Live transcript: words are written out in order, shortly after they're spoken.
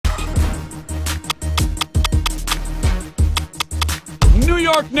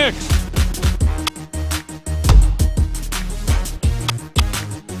York Knicks.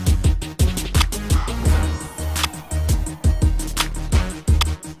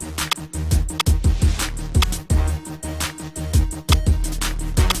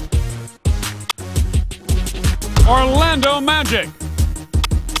 Orlando Magic.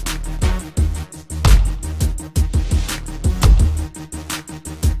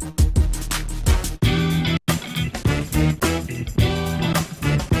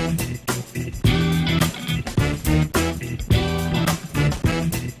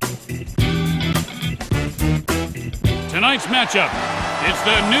 Tonight's matchup, it's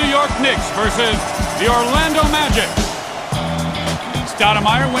the New York Knicks versus the Orlando Magic.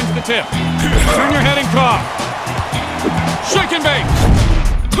 Stoudemire wins the tip. Turn your head and cough. Shake and bake.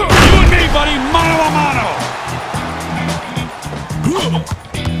 You and me, buddy, mano a mano.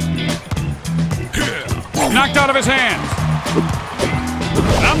 Knocked out of his hands.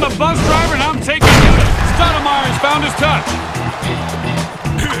 I'm the bus driver and I'm taking it. Stoudemire has found his touch.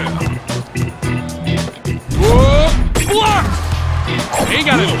 Whoa, blocked. He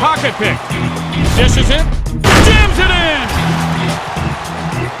got his pocket picked. Dishes it. Jams it in.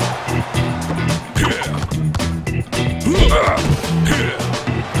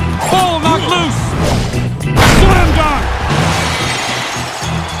 Ball knocked loose. Slam dunk.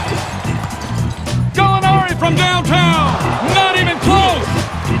 Gallinari from downtown. Not even close.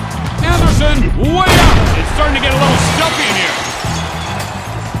 Anderson way up. It's starting to get a little stuffy in here.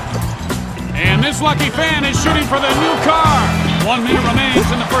 And this lucky fan is shooting for the new car. 1 minute remains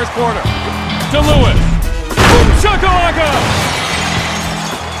in the first quarter. To Lewis. Boom shakalaka.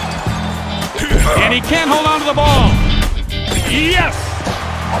 And he can't hold on to the ball. Yes!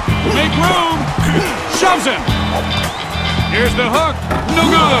 Make room! Shoves him! Here's the hook. No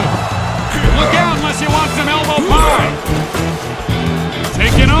good! Look out unless you want some elbow pie!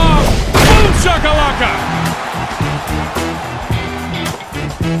 Taking off! Boom shakalaka!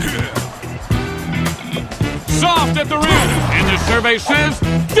 Soft at the rim! And the survey says,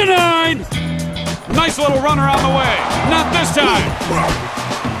 denied! Nice little runner on the way. Not this time!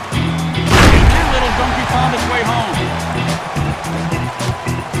 And that little donkey found its way home.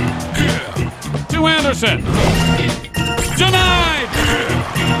 To Anderson. Denied!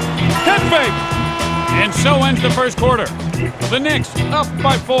 Head fake! And so ends the first quarter. The Knicks up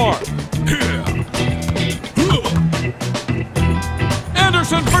by 4.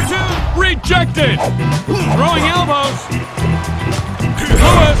 Anderson for 2. Rejected! Throwing elbows.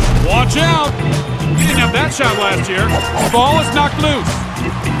 Lewis, watch out! He didn't have that shot last year. Ball is knocked loose.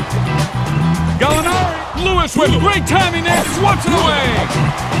 Gallinari. Lewis with great timing there. Swats it away.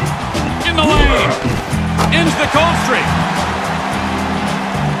 In the lane. Ends the cold streak.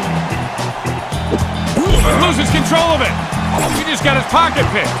 Loses control of it. He just got his pocket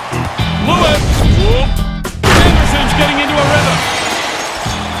picked. Lewis. Anderson's getting into a rhythm.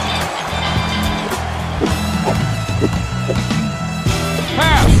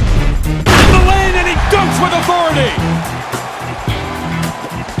 Pass. In the lane and he dunks with authority.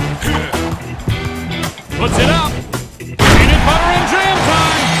 Puts it up. Peanut butter and jam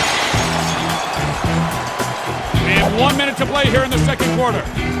time. We have 1 minute to play here in the second quarter.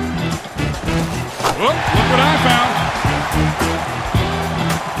 Look what I found.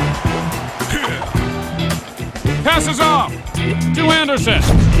 Passes off to Anderson.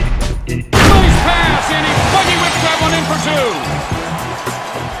 Nice pass, and he buggy whips that one in for 2.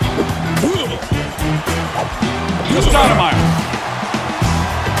 To Stoudemire.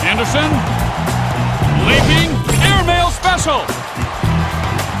 Anderson. Leaping. Airmail special.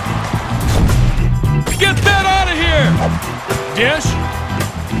 Get that out of here. Dish.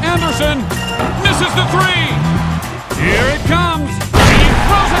 Anderson. Misses the 3. Here it comes. And he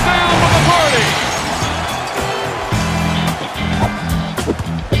throws it down with authority.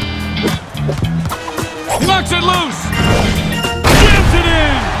 Knocks it loose. Jams it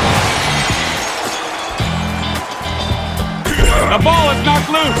in. The ball is knocked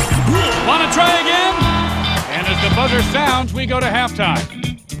loose. Want to try again? And as the buzzer sounds, we go to halftime.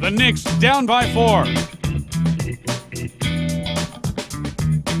 The Knicks down by 4.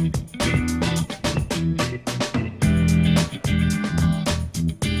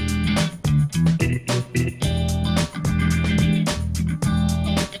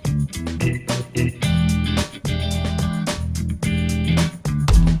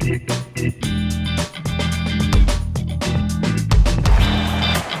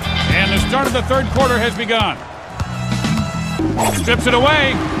 And the start of the third quarter has begun. Strips it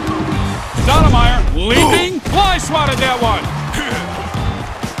away. Stoudemire leaping. Fly swatted that one.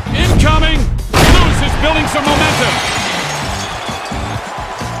 Incoming. Lewis is building some momentum.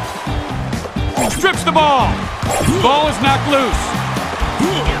 strips the ball. Ball is knocked loose.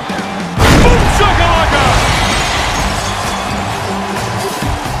 Boom shakalaka!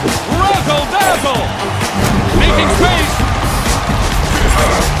 Razzle dazzle! Making space.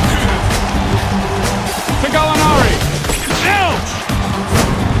 To Gallinari. Ouch!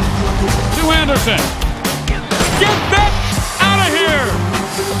 To Anderson. Get that out of here!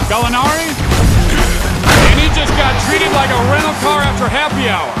 Gallinari. And he just got treated like a rental car after happy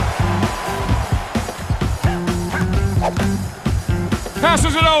hour.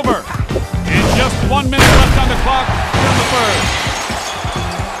 Passes it over. And just 1 minute left on the clock in the third.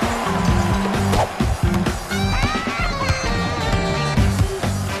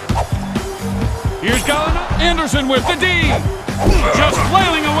 Here's Gallinari. Anderson with the D. Just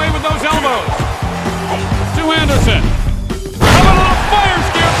flailing away with those elbows. To Anderson. Coming on a fire,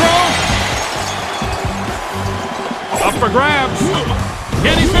 Scarecrow. Up for grabs.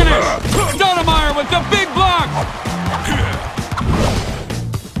 Can he finish? Stoudemire with the big block.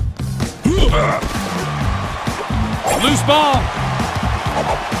 Loose ball.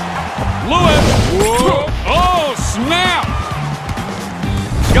 Lewis. Whoa. Oh, snap.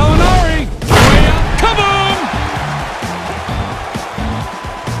 Gallinari. Way up. Kaboom!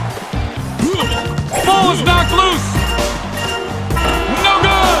 Ball is knocked loose. No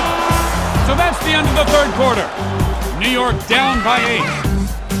good. So that's the end of the third quarter. New York down by 8.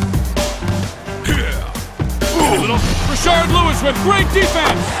 Little Rashard Lewis with great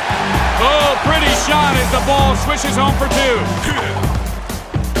defense. Oh, pretty shot as the ball swishes home for 2.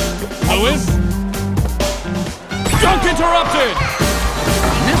 Lewis. Dunk interrupted.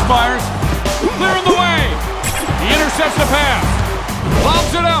 Misfires. Clearing the way. He intercepts the pass.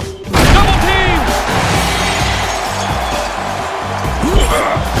 Lobs it up. Double team.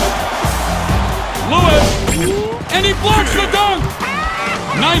 Lewis. And he blocks the dunk.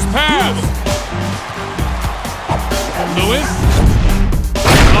 Nice pass. Lewis.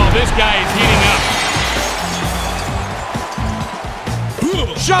 Oh, this guy is heating up.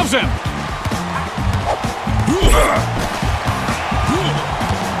 Shoves him.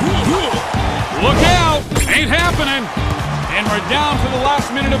 Look out. Ain't happening. And we're down to the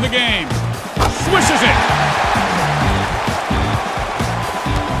last minute of the game. Swishes it.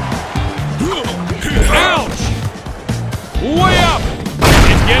 Ouch. Way up.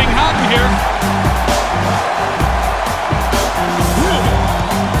 It's getting hot in here.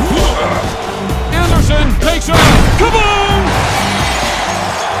 Anderson takes off. Kaboom!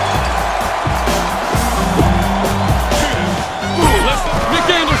 Nick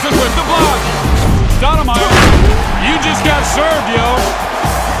Anderson with the block. Stoudemire, you just got served, yo.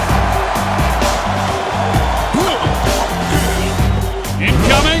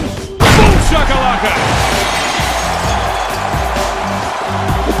 Incoming. Boom shakalaka.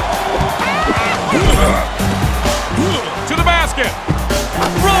 To the basket.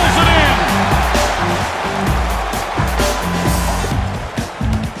 Rolls it in.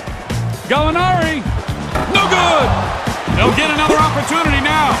 Gallinari. No good. They'll get another opportunity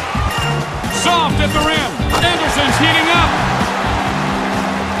now. Soft at the rim. Anderson's heating up.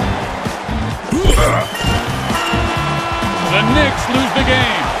 The Knicks lose the game.